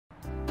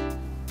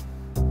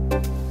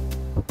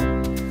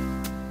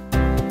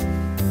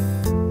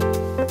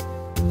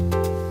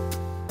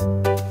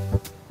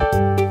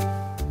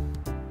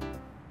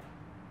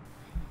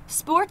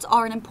Sports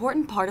are an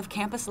important part of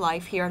campus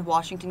life here at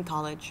Washington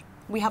College.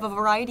 We have a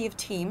variety of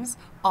teams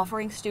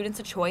offering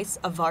students a choice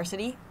of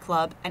varsity,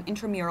 club, and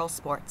intramural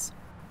sports.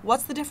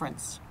 What's the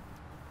difference?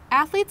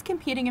 Athletes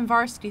competing in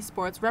varsity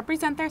sports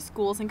represent their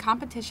schools in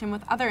competition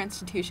with other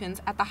institutions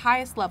at the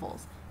highest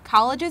levels.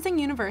 Colleges and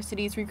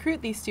universities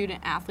recruit these student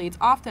athletes,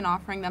 often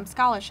offering them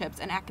scholarships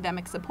and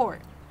academic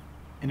support.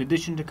 In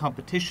addition to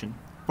competition,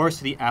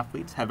 varsity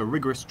athletes have a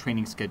rigorous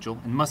training schedule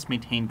and must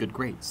maintain good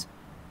grades.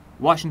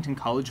 Washington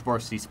College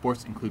varsity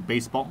sports include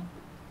baseball,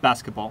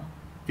 basketball,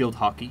 field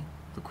hockey,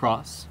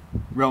 lacrosse,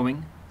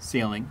 rowing,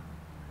 sailing,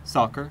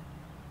 soccer,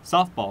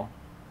 softball,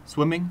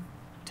 swimming,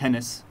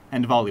 tennis,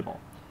 and volleyball,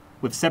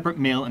 with separate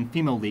male and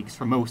female leagues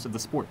for most of the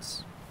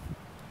sports.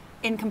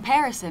 In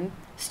comparison,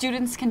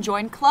 students can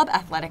join club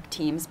athletic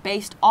teams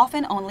based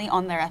often only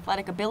on their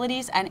athletic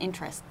abilities and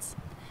interests.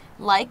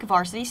 Like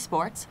varsity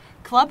sports,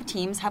 club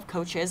teams have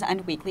coaches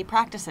and weekly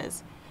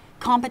practices.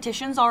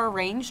 Competitions are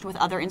arranged with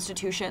other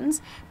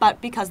institutions, but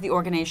because the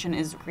organization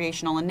is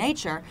recreational in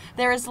nature,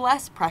 there is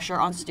less pressure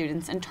on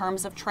students in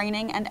terms of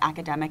training and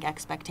academic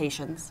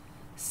expectations.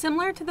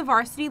 Similar to the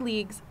varsity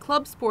leagues,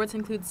 club sports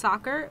include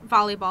soccer,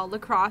 volleyball,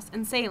 lacrosse,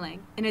 and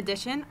sailing. In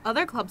addition,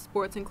 other club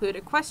sports include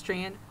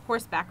equestrian,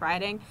 horseback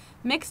riding,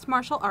 mixed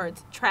martial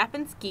arts, trap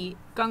and skeet,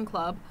 gun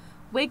club,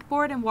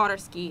 wakeboard and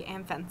waterski,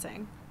 and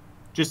fencing.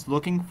 Just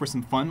looking for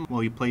some fun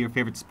while you play your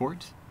favorite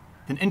sport?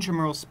 Then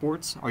intramural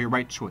sports are your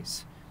right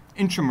choice.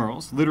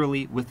 Intramurals,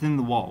 literally within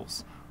the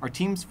walls, are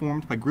teams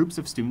formed by groups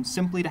of students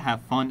simply to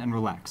have fun and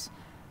relax.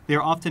 They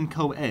are often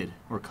co-ed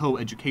or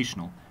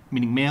co-educational,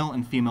 meaning male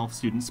and female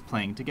students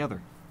playing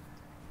together.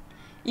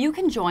 You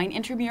can join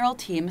intramural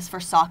teams for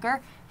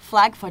soccer,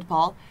 flag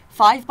football,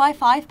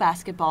 5x5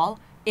 basketball,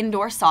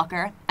 indoor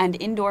soccer, and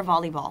indoor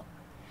volleyball.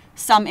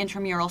 Some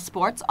intramural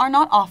sports are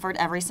not offered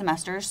every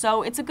semester,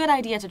 so it's a good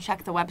idea to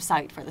check the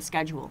website for the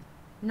schedule.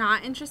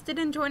 Not interested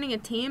in joining a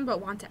team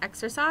but want to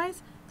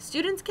exercise?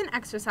 Students can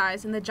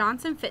exercise in the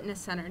Johnson Fitness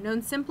Center,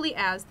 known simply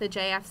as the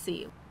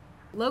JFC,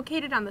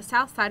 located on the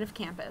south side of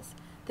campus.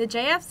 The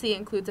JFC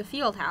includes a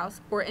field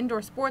house, or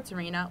indoor sports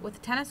arena, with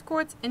tennis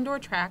courts, indoor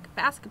track,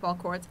 basketball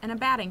courts, and a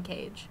batting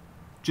cage.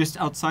 Just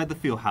outside the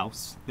field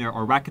house, there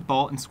are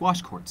racquetball and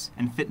squash courts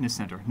and fitness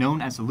center,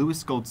 known as the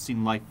Lewis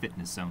Goldstein Life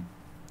Fitness Zone.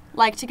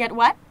 Like to get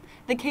wet?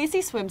 The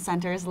Casey Swim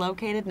Center is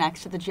located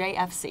next to the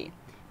JFC.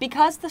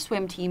 Because the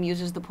swim team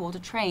uses the pool to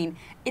train,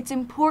 it's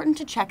important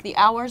to check the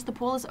hours the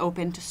pool is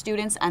open to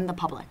students and the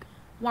public.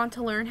 Want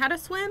to learn how to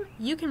swim?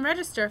 You can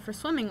register for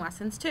swimming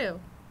lessons too.